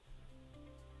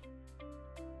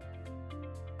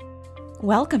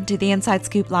Welcome to the Inside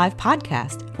Scoop Live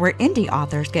podcast, where indie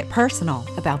authors get personal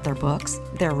about their books,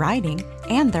 their writing,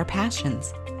 and their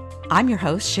passions. I'm your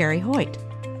host, Sherry Hoyt.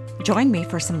 Join me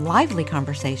for some lively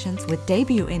conversations with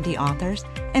debut indie authors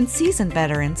and seasoned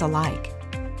veterans alike.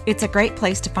 It's a great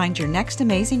place to find your next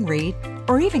amazing read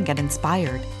or even get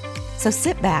inspired. So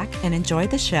sit back and enjoy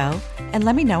the show and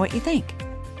let me know what you think.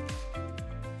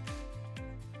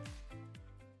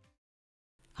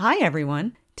 Hi,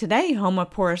 everyone. Today, Homa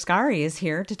Porosgari is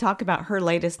here to talk about her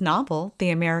latest novel, The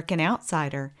American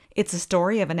Outsider. It's a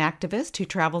story of an activist who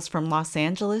travels from Los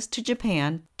Angeles to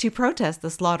Japan to protest the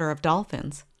slaughter of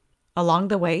dolphins. Along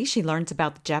the way, she learns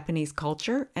about the Japanese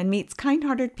culture and meets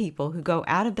kind-hearted people who go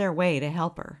out of their way to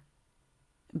help her.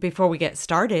 Before we get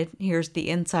started, here's the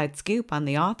inside scoop on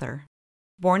the author.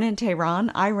 Born in Tehran,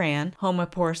 Iran, Homa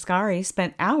Porosgari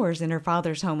spent hours in her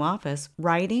father's home office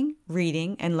writing,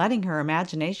 reading, and letting her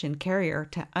imagination carry her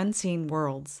to unseen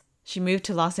worlds. She moved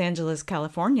to Los Angeles,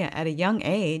 California at a young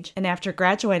age, and after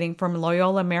graduating from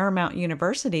Loyola Marymount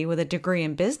University with a degree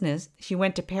in business, she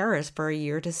went to Paris for a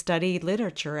year to study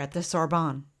literature at the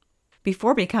Sorbonne.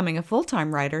 Before becoming a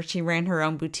full-time writer, she ran her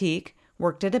own boutique,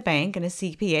 worked at a bank and a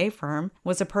CPA firm,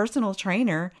 was a personal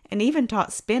trainer, and even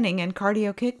taught spinning and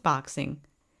cardio kickboxing.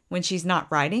 When she's not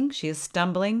writing, she is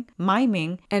stumbling,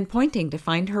 miming, and pointing to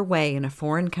find her way in a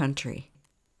foreign country.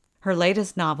 Her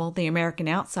latest novel, The American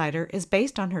Outsider, is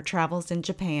based on her travels in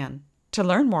Japan. To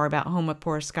learn more about Homa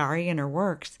Porosgari and her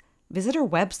works, visit her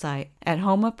website at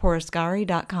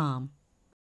homaporosgari.com.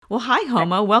 Well, hi,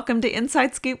 Homa. Welcome to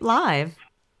Inside Scoop Live.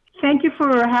 Thank you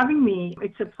for having me.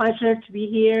 It's a pleasure to be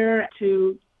here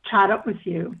to chat up with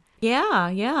you.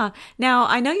 Yeah. Now,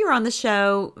 I know you were on the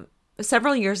show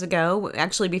several years ago,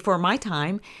 actually before my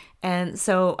time, and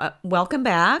so welcome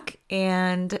back.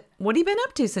 And what have you been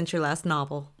up to since your last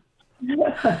novel?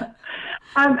 A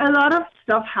lot of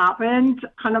stuff happened,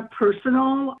 kind of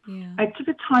personal. Yeah. I took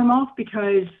a time off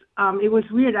because it was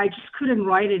weird. I just couldn't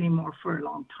write anymore for a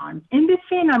long time. In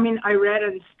between, I read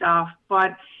and stuff,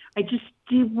 but I just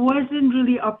wasn't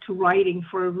really up to writing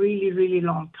for a really, really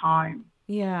long time.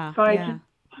 Yeah. So I just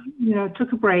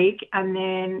took a break, and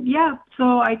then,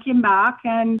 so I came back,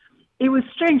 and it was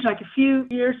strange. Like a few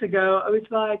years ago, I was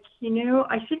like,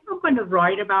 I think I'm going to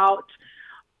write about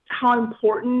how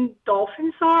important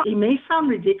dolphins are. It may sound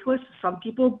ridiculous to some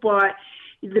people, but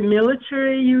the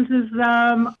military uses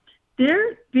them.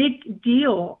 They're a big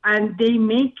deal, and they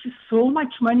make so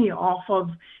much money off of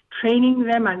training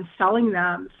them and selling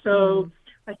them. So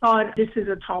I thought this is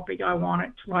a topic I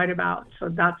wanted to write about. So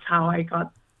that's how I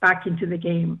got back into the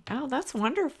game. Oh, that's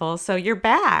wonderful. So you're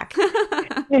back.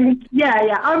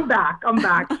 Yeah, I'm back.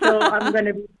 So I'm going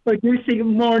to be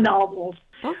producing more novels.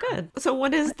 Oh, good. So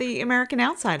what is The American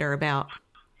Outsider about?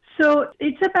 So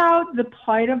it's about the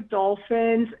plight of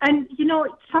dolphins. And,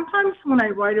 sometimes when I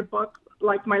write a book,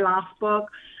 like my last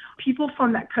book, people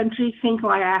from that country think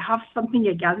like I have something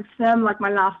against them. Like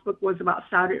my last book was about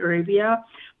Saudi Arabia,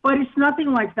 but it's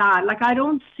nothing like that. Like I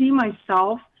don't see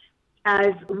myself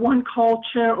as one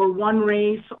culture or one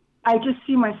race. I just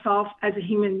see myself as a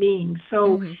human being.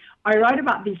 So I write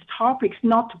about these topics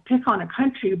not to pick on a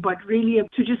country, but really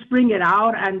to just bring it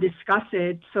out and discuss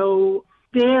it. So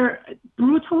they're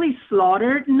brutally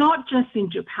slaughtered, not just in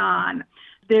Japan.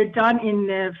 They're done in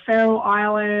the Faroe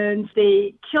Islands.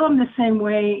 They kill them the same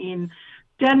way in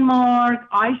Denmark,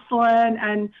 Iceland,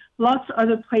 and lots of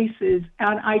other places.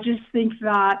 And I just think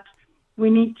that we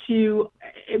need to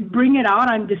bring it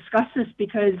out and discuss this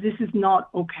because this is not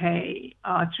okay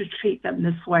to treat them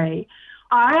this way.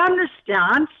 I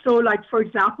understand. So, like, for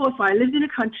example, if I lived in a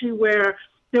country where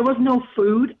there was no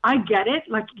food, I get it.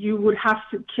 Like, you would have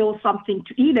to kill something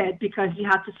to eat it because you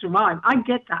had to survive. I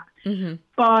get that.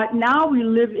 But now we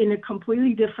live in a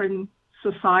completely different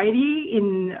society,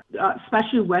 in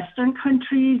especially Western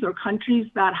countries or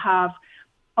countries that have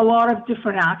a lot of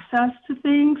different access to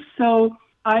things. So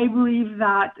I believe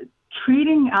that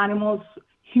treating animals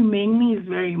humanely is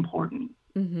very important.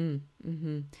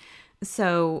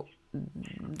 So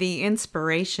the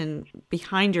inspiration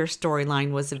behind your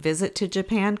storyline was a visit to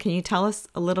Japan. Can you tell us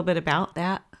a little bit about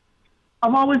that?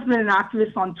 I've always been an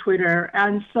activist on Twitter,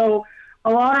 and so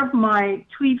a lot of my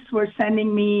tweets were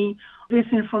sending me this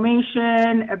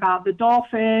information about the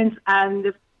dolphins,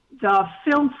 and the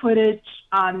film footage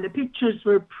and the pictures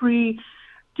were pretty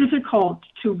difficult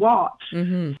to watch.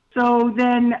 So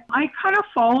then I kind of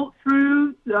followed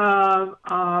through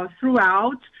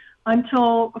throughout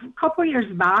until a couple of years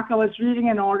back. I was reading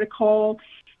an article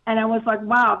and I was like,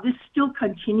 wow, this still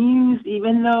continues,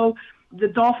 even though the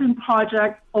Dolphin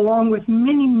Project, along with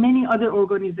many, many other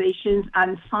organizations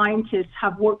and scientists,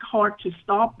 have worked hard to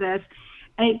stop this.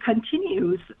 and it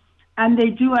continues, and they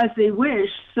do as they wish.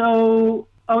 So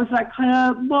I was like,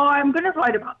 well, I'm going to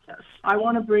write about this. I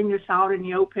want to bring this out in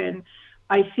the open.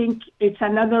 I think it's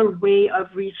another way of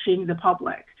reaching the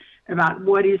public about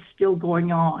what is still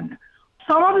going on.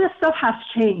 Some of this stuff has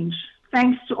changed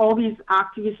thanks to all these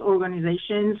activist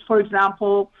organizations. For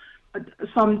example,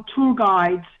 some tour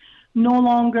guides no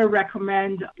longer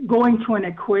recommend going to an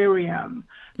aquarium.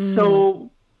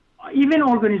 So even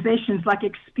organizations like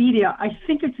Expedia, I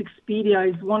think it's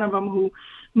Expedia is one of them who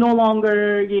no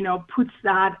longer, puts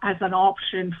that as an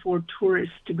option for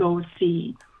tourists to go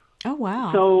see. Oh,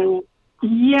 wow. So,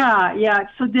 yeah.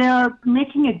 So they're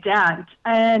making a dent.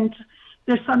 And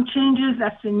there's some changes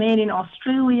that's been made in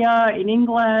Australia, in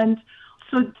England.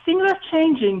 So things are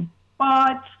changing,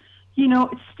 but,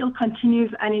 it still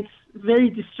continues, and it's very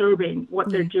disturbing what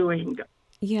they're doing.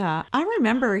 Yeah, I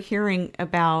remember hearing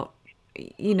about,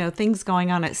 things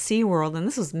going on at SeaWorld, and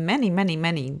this was many, many,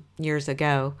 many years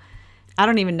ago. I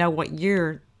don't even know what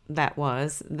year that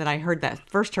was that I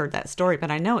first heard that story,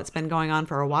 but I know it's been going on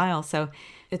for a while. So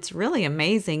it's really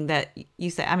amazing that you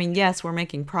say, yes, we're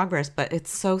making progress, but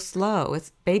it's so slow.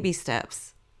 It's baby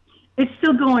steps. It's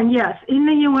still going, yes. In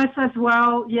the U.S. as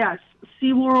well, yes.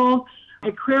 SeaWorld,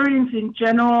 aquariums in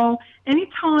general.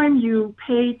 Anytime you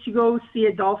pay to go see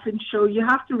a dolphin show, you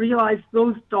have to realize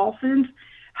those dolphins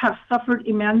have suffered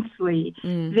immensely.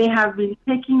 They have been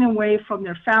taken away from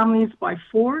their families by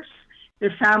force.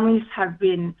 Their families have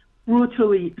been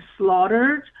brutally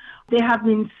slaughtered. They have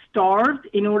been starved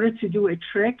in order to do a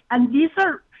trick. And these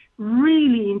are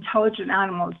really intelligent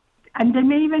animals. And they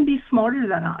may even be smarter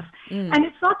than us. And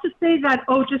it's not to say that,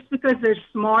 just because they're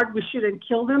smart, we shouldn't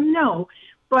kill them. No.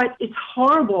 But it's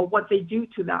horrible what they do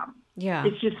to them. Yeah.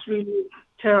 It's just really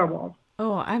terrible.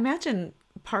 Oh, I imagine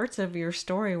parts of your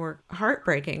story were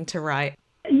heartbreaking to write.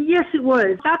 Yes, it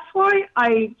was. That's why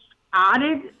I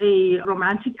added a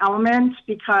romantic element,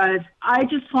 because I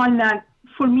just find that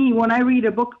for me, when I read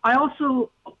a book, I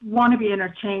also want to be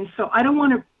entertained. So I don't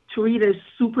want to read a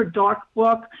super dark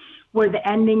book where the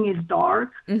ending is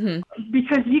dark,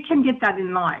 because you can get that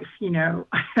in life,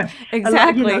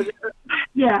 Exactly.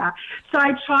 Yeah. So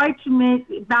I try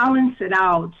to balance it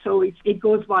out so it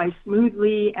goes by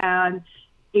smoothly and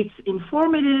it's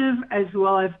informative as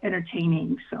well as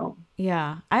entertaining. So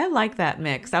yeah, I like that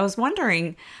mix. I was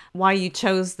wondering why you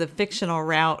chose the fictional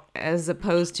route as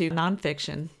opposed to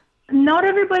nonfiction. Not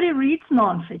everybody reads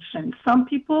nonfiction. Some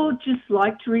people just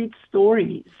like to read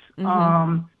stories.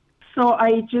 So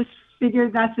I just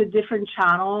figured that's a different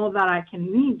channel that I can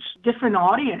reach, different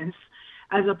audience,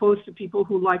 as opposed to people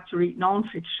who like to read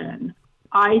nonfiction.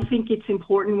 I think it's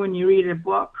important when you read a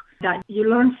book that you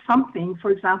learn something.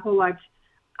 For example, like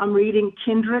I'm reading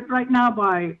Kindred right now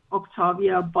by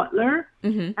Octavia Butler,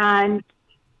 and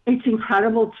it's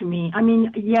incredible to me.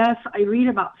 Yes, I read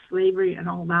about slavery and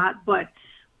all that, but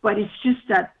it's just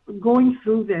that going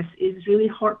through this is really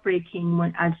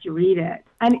heartbreaking as you read it.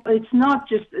 And it's not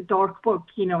just a dark book,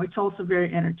 it's also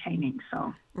very entertaining.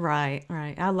 So Right.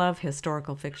 I love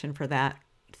historical fiction for that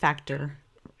factor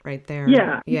right there.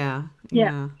 Yeah.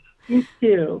 Yeah. Me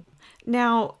too.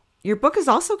 Now, your book is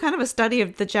also kind of a study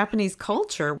of the Japanese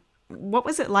culture. What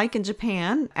was it like in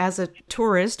Japan as a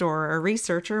tourist or a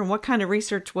researcher, and what kind of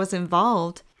research was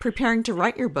involved preparing to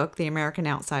write your book, The American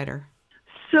Outsider?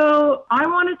 So I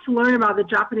wanted to learn about the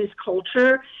Japanese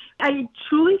culture. I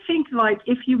truly think,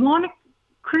 if you want to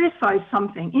criticize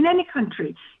something in any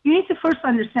country, you need to first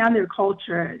understand their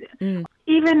culture.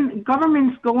 Even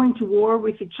governments going to war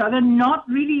with each other, not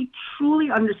really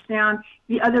truly understand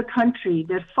the other country,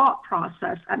 their thought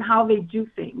process, and how they do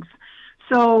things.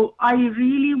 So I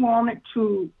really wanted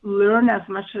to learn as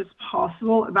much as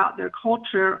possible about their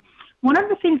culture. One of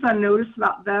the things I noticed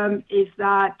about them is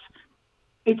that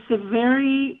it's a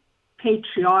very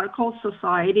patriarchal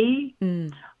society.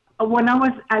 When I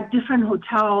was at different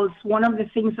hotels, one of the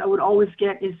things I would always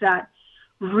get is that,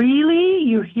 really,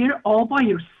 you're here all by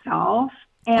yourself?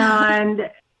 And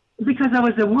because I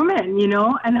was a woman,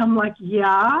 and I'm like,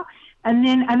 yeah. And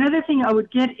then another thing I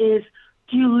would get is,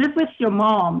 do you live with your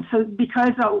mom? So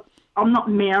because I'm not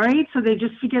married, so they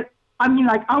just figure,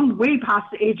 I'm way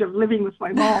past the age of living with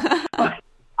my mom. But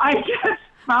I just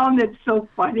found it so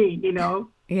funny,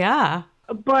 Yeah.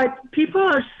 But people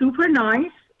are super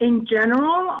nice in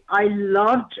general. I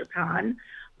love Japan.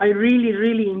 I really,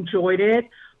 really enjoyed it.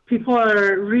 People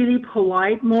are really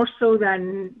polite, more so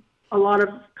than a lot of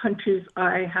countries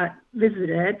I had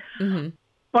visited.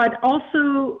 But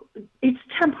also, it's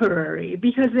temporary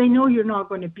because they know you're not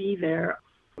going to be there.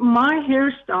 My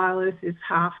hairstylist is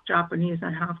half Japanese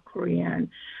and half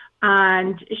Korean.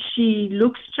 and she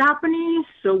looks Japanese.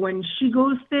 So when she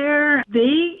goes there,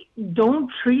 they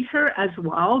don't treat her as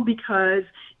well because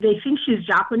they think she's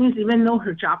Japanese, even though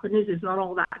her Japanese is not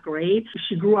all that great.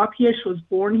 She grew up here. She was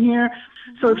born here.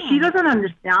 So if she doesn't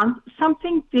understand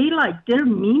something, they're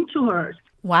mean to her.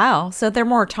 Wow. So they're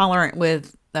more tolerant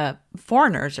with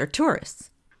foreigners or tourists.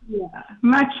 Yeah,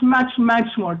 much, much, much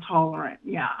more tolerant.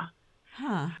 Yeah.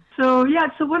 Huh. So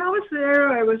when I was there,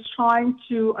 I was trying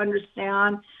to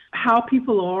understand how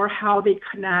people are, how they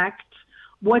connect,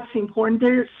 what's important.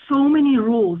 There's so many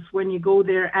rules when you go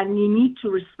there, and you need to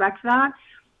respect that.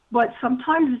 But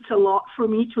sometimes it's a lot for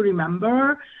me to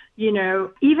remember,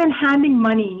 even handing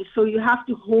money. So you have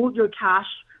to hold your cash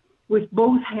with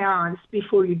both hands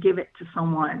before you give it to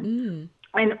someone.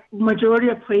 And majority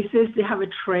of places, they have a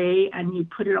tray, and you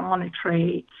put it on a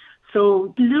tray.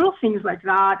 So little things like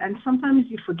that, and sometimes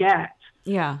you forget.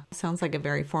 Yeah, sounds like a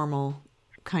very formal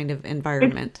kind of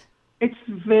environment. It's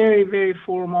very, very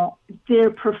formal.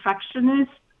 They're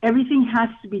perfectionists. Everything has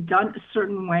to be done a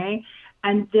certain way,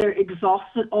 and they're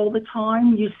exhausted all the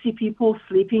time. You see people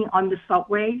sleeping on the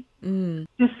subway,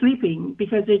 just sleeping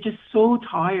because they're just so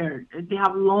tired. They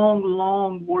have long,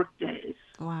 long work days.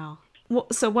 Wow. Well,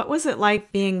 so what was it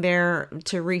like being there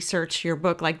to research your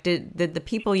book? Like, did the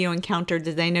people you encountered,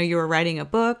 did they know you were writing a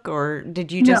book, or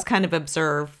did you just kind of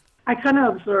observe? I kind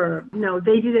of observed. No,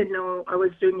 they didn't know I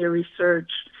was doing the research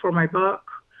for my book.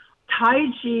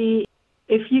 Taiji,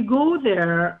 if you go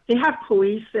there, they have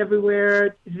police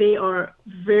everywhere. They are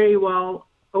very well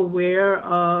aware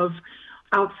of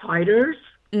outsiders.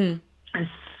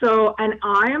 So, and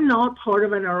I am not part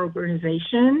of an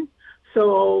organization.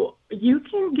 So you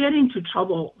can get into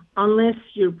trouble unless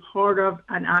you're part of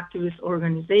an activist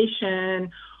organization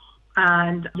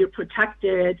and you're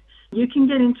protected. You can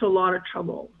get into a lot of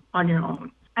trouble on your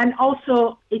own. And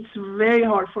also, it's very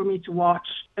hard for me to watch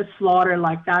a slaughter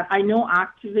like that. I know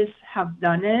activists have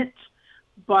done it,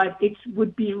 but it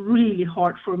would be really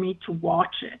hard for me to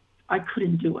watch it. I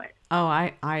couldn't do it. Oh,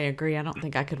 I agree. I don't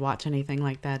think I could watch anything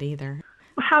like that either.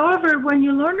 However, when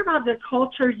you learn about their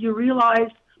culture, you realize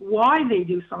why they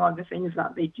do some of the things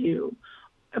that they do.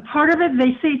 A part of it,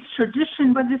 they say it's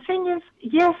tradition, but the thing is,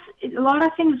 yes, a lot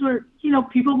of things were,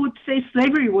 people would say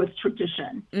slavery was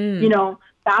tradition.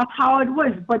 That's how it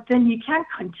was. But then you can't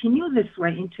continue this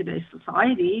way in today's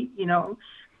society.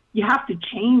 You have to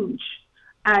change.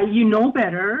 You know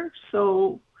better.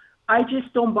 So I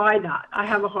just don't buy that. I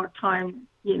have a hard time,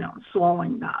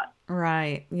 swallowing that.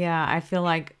 Right. Yeah. I feel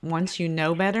like once you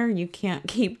know better, you can't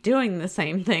keep doing the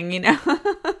same thing,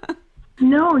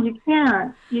 No, you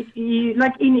can't. You,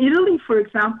 like in Italy, for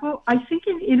example, I think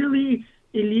in Italy it's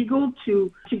illegal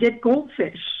to get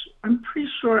goldfish. I'm pretty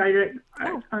sure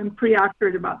I'm pretty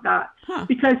accurate about that. Huh.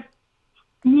 Because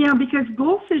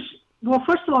goldfish, well,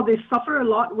 first of all, they suffer a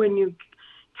lot when you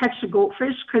catch a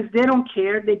goldfish because they don't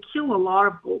care. They kill a lot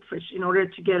of goldfish in order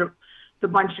to get the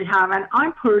bunch they have. And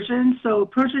I'm Persian, so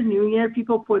Persian New Year,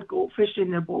 people put goldfish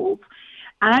in their bowls.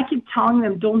 And I keep telling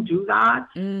them, don't do that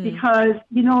because,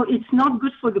 it's not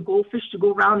good for the goldfish to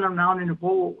go round and round in a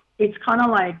bowl. It's kind of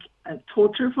like a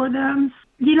torture for them.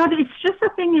 It's just the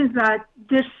thing is that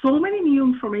there's so many new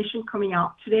information coming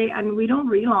out today, and we don't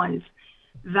realize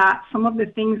that some of the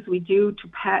things we do to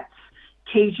pets,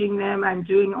 caging them and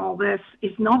doing all this,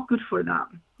 is not good for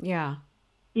them. Yeah.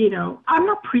 I'm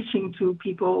not preaching to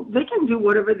people. They can do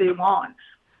whatever they want.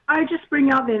 I just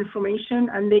bring out the information,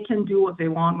 and they can do what they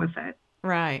want with it.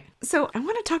 Right. So I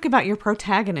want to talk about your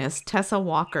protagonist, Tessa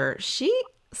Walker. She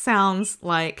sounds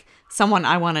like someone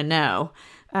I want to know.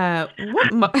 Tell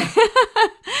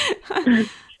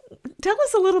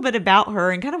us a little bit about her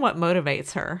and kind of what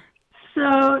motivates her.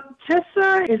 So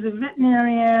Tessa is a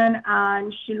veterinarian,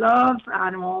 and she loves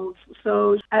animals.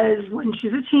 So when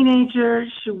she's a teenager,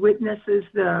 she witnesses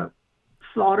the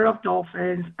slaughter of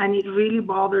dolphins, and it really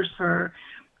bothers her.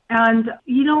 And,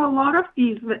 a lot of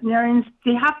these veterinarians,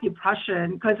 they have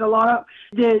depression because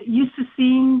they're used to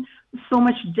seeing so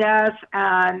much death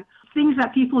and things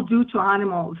that people do to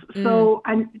animals. So,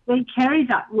 and they carry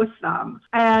that with them.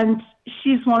 And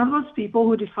she's one of those people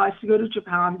who decides to go to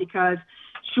Japan because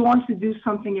she wants to do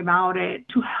something about it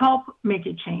to help make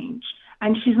a change.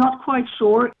 And she's not quite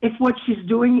sure if what she's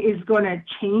doing is going to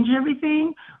change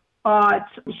everything, but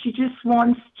she just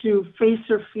wants to face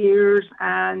her fears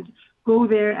and go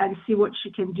there and see what she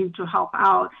can do to help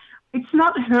out. It's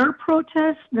not her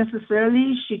protest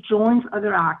necessarily. She joins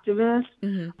other activists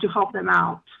to help them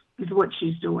out is what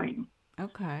she's doing.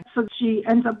 Okay. So she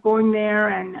ends up going there,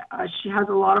 and she has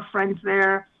a lot of friends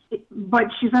there, but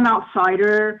she's an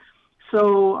outsider.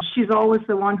 So she's always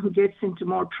the one who gets into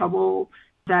more trouble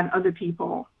than other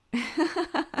people.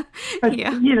 But,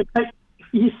 Yeah. but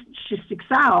she sticks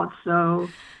out. So,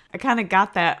 I kind of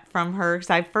got that from her because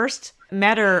I first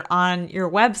met her on your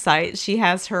website. She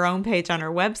has her own page on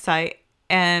her website,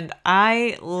 and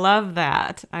I love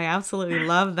that. I absolutely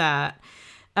love that.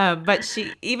 But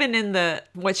she, even in the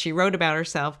what she wrote about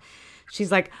herself,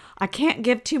 she's like, I can't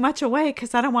give too much away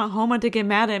because I don't want Homa to get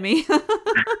mad at me.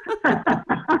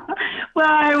 well,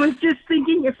 I was just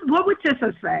thinking, if what would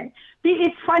Tessa say?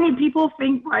 It's funny. People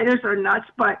think writers are nuts,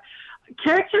 but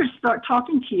characters start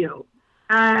talking to you,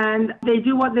 and they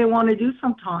do what they want to do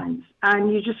sometimes,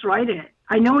 and you just write it.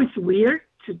 I know it's weird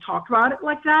to talk about it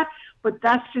like that, but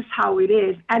that's just how it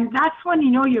is, and that's when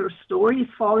you know your story is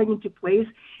falling into place.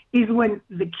 Is when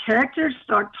the characters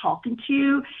start talking to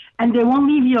you and they won't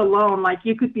leave you alone. Like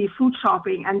you could be food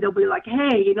shopping and they'll be like,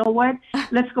 hey, you know what?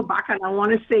 Let's go back and I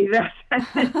want to say this.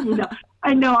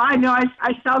 And then,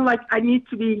 I sound like I need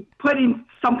to be put in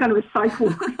some kind of a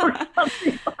cycle or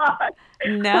something.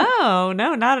 No,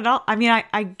 no, not at all. I mean,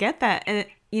 I get that. And,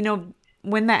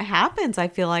 when that happens, I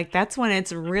feel like that's when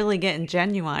it's really getting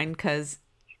genuine because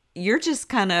you're just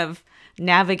kind of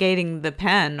navigating the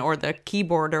pen or the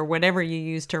keyboard or whatever you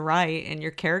use to write, and your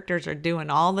characters are doing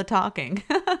all the talking.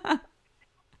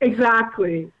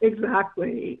 Exactly,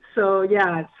 exactly. So,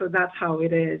 yeah, so that's how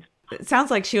it is. It sounds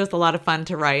like she was a lot of fun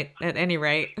to write at any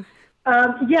rate.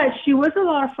 Yeah, she was a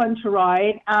lot of fun to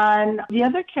write. And the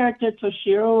other character,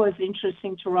 Toshiro, was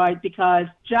interesting to write because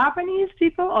Japanese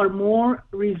people are more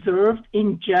reserved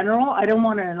in general. I don't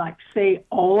want to like say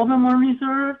all of them are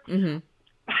reserved. Mm-hmm.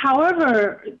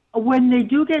 However, when they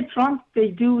do get drunk, they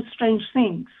do strange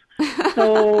things.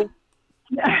 So,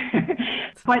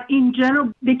 but in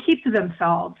general, they keep to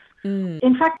themselves. Mm.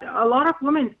 In fact, a lot of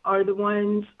women are the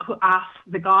ones who ask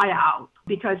the guy out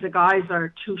because the guys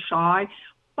are too shy.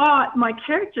 But my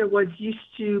character was used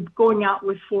to going out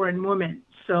with foreign women,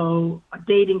 so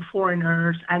dating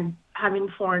foreigners and having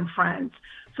foreign friends.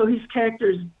 So his character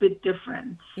is a bit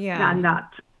different than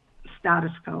that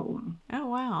status quo. Oh,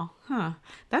 wow. Huh.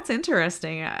 That's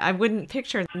interesting. I wouldn't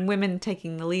picture women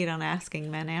taking the lead on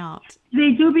asking men out.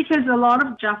 They do because a lot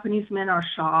of Japanese men are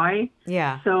shy.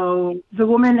 Yeah. So the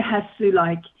woman has to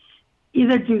like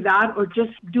either do that or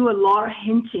just do a lot of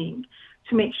hinting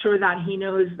to make sure that he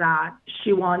knows that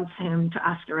she wants him to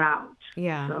ask her out.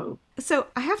 Yeah. So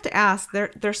I have to ask,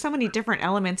 there's so many different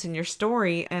elements in your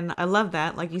story, and I love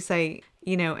that. Like you say,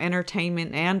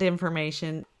 entertainment and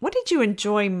information. What did you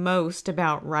enjoy most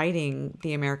about writing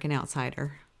The American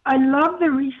Outsider? I love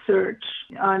the research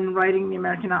on writing The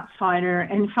American Outsider.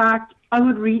 In fact, I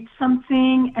would read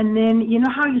something and then, you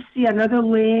know how you see another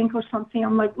link or something?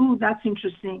 I'm like, ooh, that's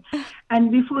interesting.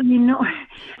 And before you know,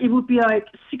 it would be like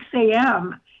 6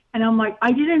 a.m. And I'm like,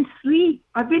 I didn't sleep.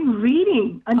 I've been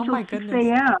reading until 6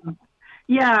 a.m.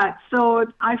 Yeah, so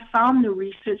I found the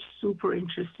research super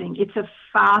interesting. It's a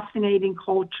fascinating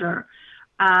culture.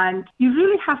 And you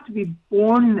really have to be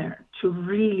born there to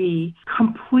really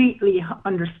completely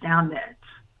understand it.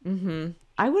 Mm-hmm.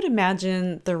 I would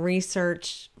imagine the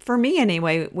research, for me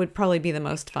anyway, would probably be the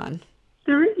most fun.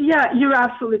 Yeah, you're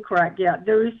absolutely correct. Yeah,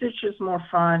 the research is more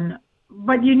fun.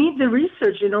 But you need the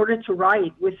research in order to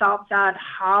write. Without that,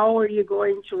 how are you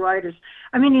going to write it?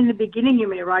 I mean, in the beginning, you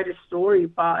may write a story,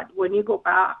 but when you go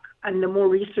back and the more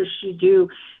research you do,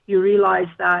 you realize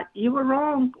that you were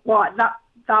wrong. Well, that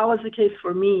was the case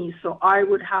for me. So I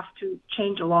would have to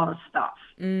change a lot of stuff.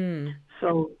 Mm.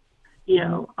 So,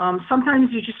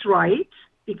 sometimes you just write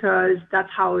because that's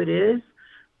how it is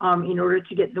in order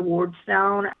to get the words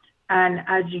down. And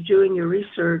as you're doing your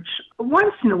research,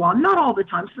 once in a while, not all the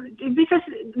time, because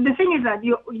the thing is that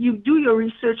you do your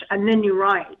research and then you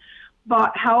write.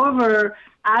 But however,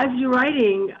 as you're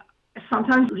writing,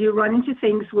 sometimes you run into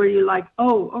things where you're like,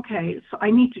 oh, okay, so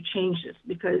I need to change this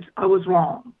because I was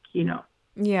wrong,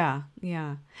 Yeah,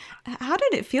 yeah. How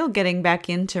did it feel getting back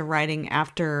into writing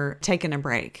after taking a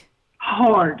break?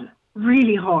 Hard,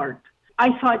 really hard.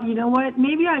 I thought, you know what,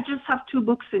 maybe I just have 2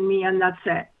 books in me and that's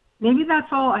it. Maybe that's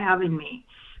all I have in me,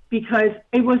 because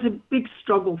it was a big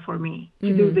struggle for me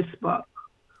to do this book.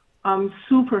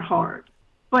 Super hard.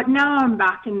 But now I'm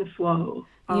back in the flow.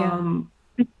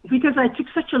 Because I took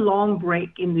such a long break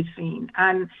in between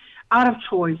and out of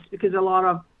choice because a lot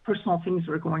of personal things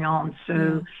were going on.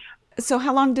 So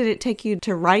how long did it take you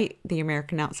to write The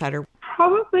American Outsider?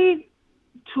 Probably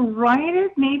to write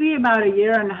it, maybe about 1.5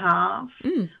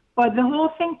 years. But the whole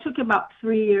thing took about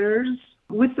 3 years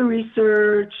with the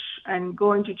research and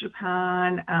going to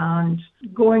Japan and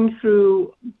going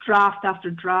through draft after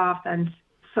draft and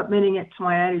submitting it to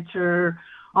my editor.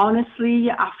 Honestly,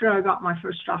 after I got my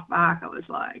first draft back, I was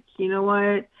like, you know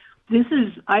what?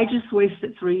 I just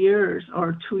wasted 3 years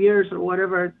or 2 years or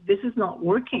whatever. This is not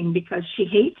working because she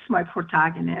hates my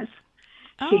protagonist.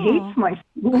 She hates my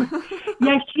school.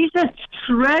 Yeah, she just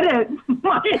shredded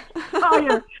my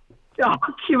entire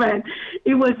document.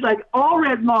 It was like all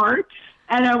red marks.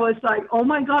 And I was like, oh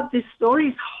my God, this story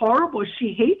is horrible.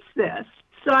 She hates this.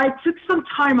 So I took some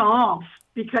time off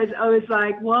because I was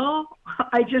like, well,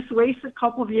 I just wasted a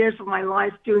couple of years of my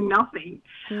life doing nothing.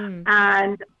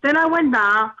 And then I went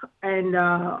back and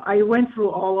I went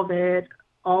through all of it,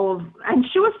 and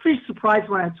she was pretty surprised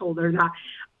when I told her that.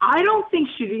 I don't think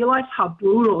she realized how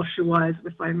brutal she was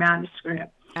with my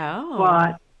manuscript. Oh.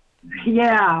 But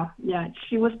yeah,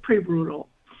 she was pretty brutal.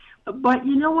 But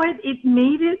you know what? It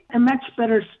made it a much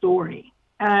better story.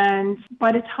 And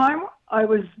by the time I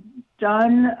was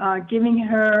done giving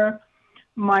her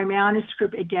my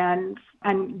manuscript again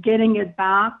and getting it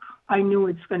back, I knew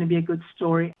it's going to be a good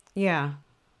story. Yeah.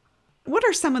 What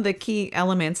are some of the key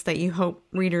elements that you hope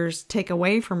readers take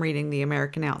away from reading The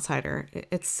American Outsider?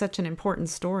 It's such an important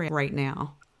story right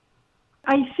now.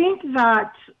 I think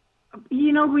that,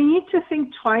 we need to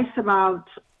think twice about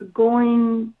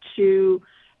going to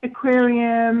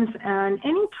aquariums and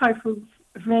any type of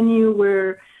venue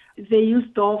where they use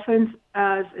dolphins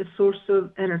as a source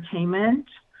of entertainment.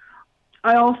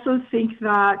 I also think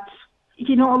that,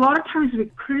 a lot of times we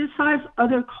criticize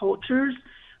other cultures,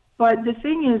 but the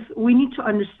thing is we need to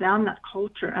understand that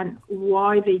culture and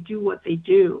why they do what they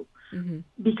do,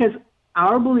 because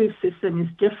our belief system is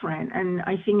different. And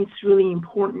I think it's really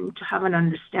important to have an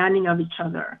understanding of each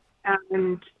other.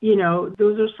 And,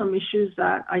 those are some issues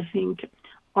that I think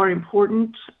are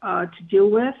important to deal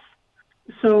with.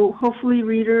 So hopefully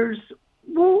readers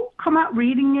will come out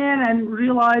reading it and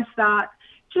realize that,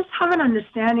 just have an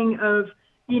understanding of,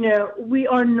 we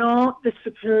are not the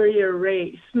superior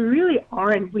race. We really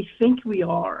aren't. We think we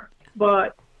are.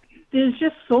 But there's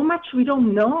just so much we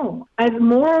don't know. As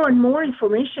more and more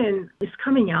information is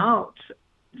coming out,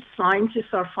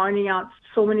 scientists are finding out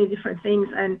so many different things,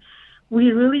 and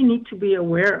we really need to be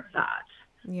aware of that.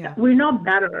 Yeah. We're not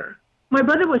better. My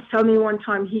brother was telling me one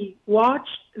time he watched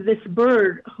this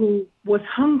bird who was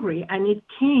hungry, and it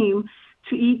came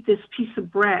to eat this piece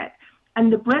of bread.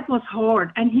 And the bread was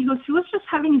hard. And he goes, he was just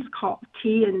having his cup of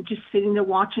tea and just sitting there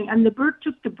watching. And the bird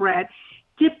took the bread,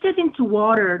 dipped it into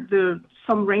water,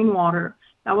 some rainwater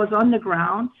that was on the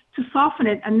ground, to soften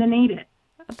it, and then ate it.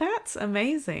 That's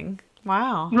amazing.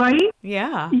 Wow. Right?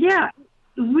 Yeah. Yeah.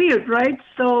 Weird, right?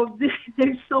 So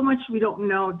there's so much we don't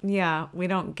know. Yeah. We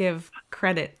don't give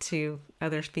credit to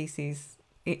other species.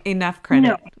 Enough credit.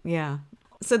 No. Yeah.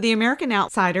 So The American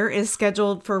Outsider is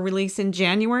scheduled for release in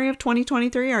January of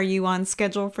 2023. Are you on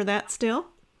schedule for that still?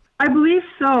 I believe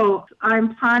so.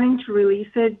 I'm planning to release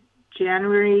it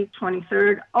January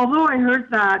 23rd. Although I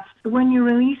heard that when you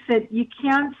release it, you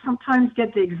can't sometimes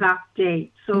get the exact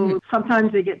date. So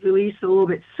sometimes they get released a little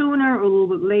bit sooner or a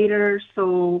little bit later.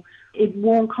 So it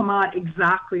won't come out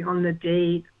exactly on the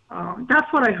date. That's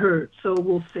what I heard, so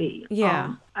we'll see.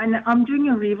 Yeah. And I'm doing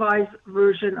a revised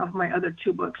version of my other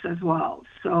two books as well.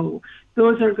 So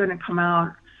those are going to come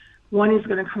out. One is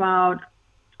going to come out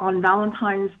on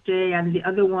Valentine's Day, and the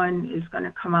other one is going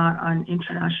to come out on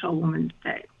International Women's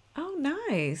Day. Oh,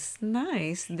 nice.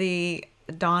 Nice. The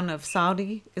Dawn of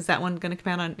Saudi, is that one going to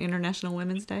come out on International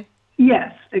Women's Day?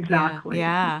 Yes, exactly.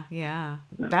 Yeah.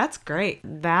 That's great.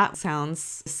 That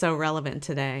sounds so relevant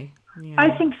today. Yeah.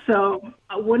 I think so.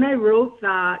 When I wrote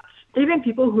that, even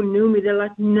people who knew me, they're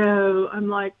like, no. I'm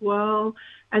like, well,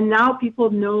 and now people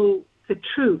know the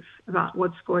truth about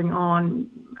what's going on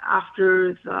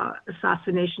after the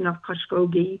assassination of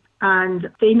Khashoggi, and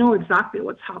they know exactly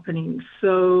what's happening.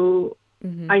 So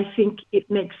I think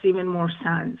it makes even more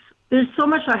sense. There's so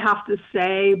much I have to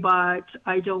say, but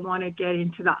I don't want to get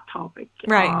into that topic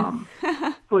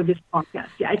for this podcast.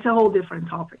 Yeah, it's a whole different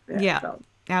topic there. Yeah, so.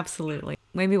 Absolutely.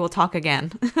 Maybe we'll talk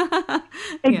again.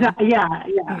 Exactly.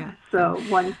 Yeah. So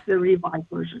once the revised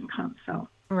version comes. So.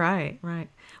 Right.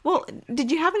 Well,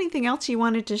 did you have anything else you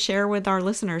wanted to share with our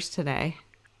listeners today?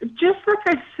 Just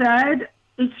like I said,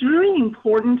 it's really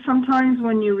important sometimes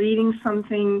when you're reading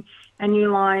something and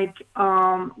you're like,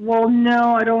 well,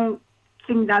 no, I don't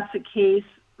think that's the case.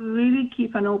 Really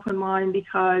keep an open mind,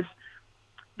 because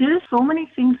there's so many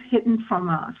things hidden from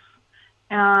us.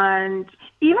 And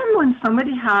even when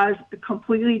somebody has a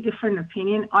completely different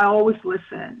opinion, I always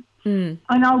listen. And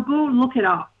I'll go look it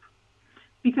up,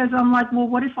 because I'm like, well,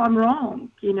 what if I'm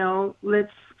wrong?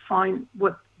 Let's find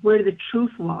where the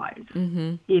truth lies,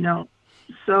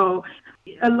 So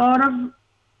a lot of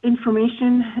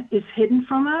information is hidden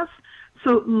from us.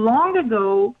 So long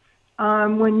ago,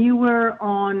 when you were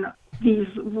on these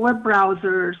web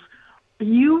browsers,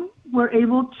 you were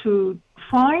able to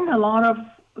find a lot of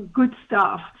good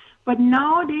stuff, but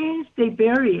nowadays they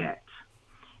bury it.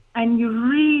 And you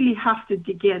really have to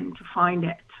dig in to find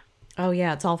it. Oh,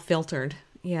 yeah, it's all filtered.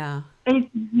 Yeah.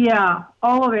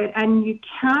 All of it. And you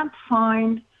can't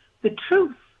find the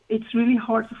truth. It's really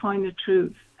hard to find the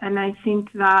truth. And I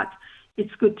think that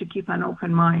it's good to keep an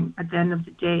open mind at the end of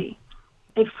the day.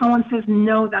 If someone says,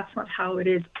 no, that's not how it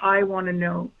is, I want to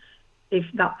know if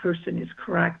that person is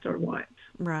correct or what.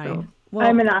 Right. So, well,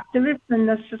 I'm an activist, and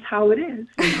that's just how it is.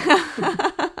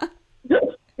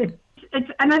 It's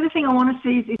another thing I want to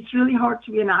say is it's really hard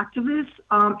to be an activist.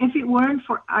 If it weren't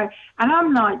for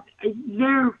I'm not,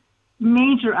 there are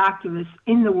major activists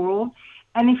in the world,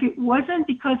 and if it wasn't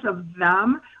because of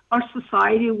them, our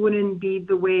society wouldn't be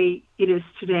the way it is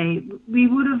today. We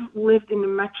would have lived in a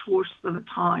much worse of a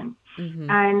time. Mm-hmm.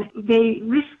 And they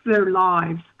risk their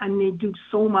lives, and they do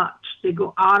so much. They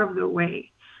go out of their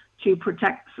way to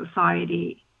protect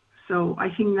society. So I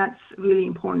think that's really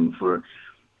important for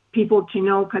people to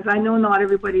know, because I know not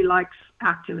everybody likes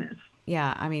activists.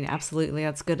 Yeah, I mean, absolutely.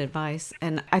 That's good advice.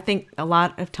 And I think a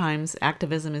lot of times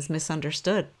activism is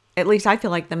misunderstood. At least I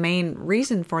feel like the main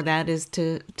reason for that is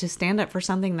to stand up for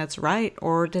something that's right,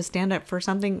 or to stand up for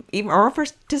something,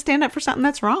 to stand up for something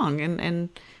that's wrong and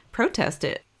protest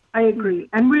it. I agree.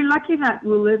 And we're lucky that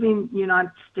we live in the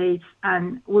United States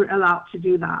and we're allowed to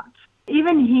do that.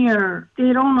 Even here,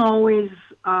 they don't always,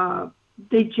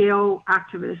 they jail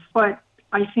activists, but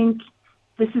I think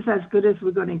this is as good as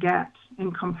we're going to get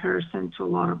in comparison to a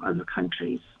lot of other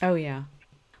countries. Oh, yeah.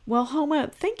 Well,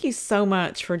 Homa, thank you so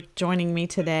much for joining me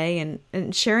today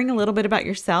and sharing a little bit about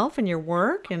yourself and your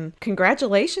work. And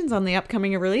congratulations on the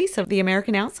upcoming release of The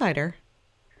American Outsider.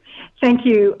 Thank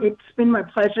you. It's been my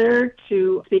pleasure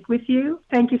to speak with you.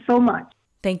 Thank you so much.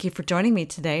 Thank you for joining me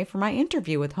today for my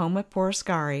interview with Homa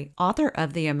Poroskari, author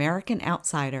of The American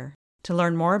Outsider. To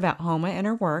learn more about Homa and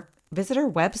her work, visit our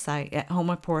website at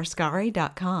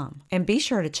homaporoskari.com, and be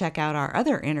sure to check out our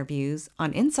other interviews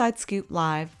on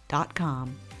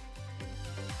InsideScoopLive.com.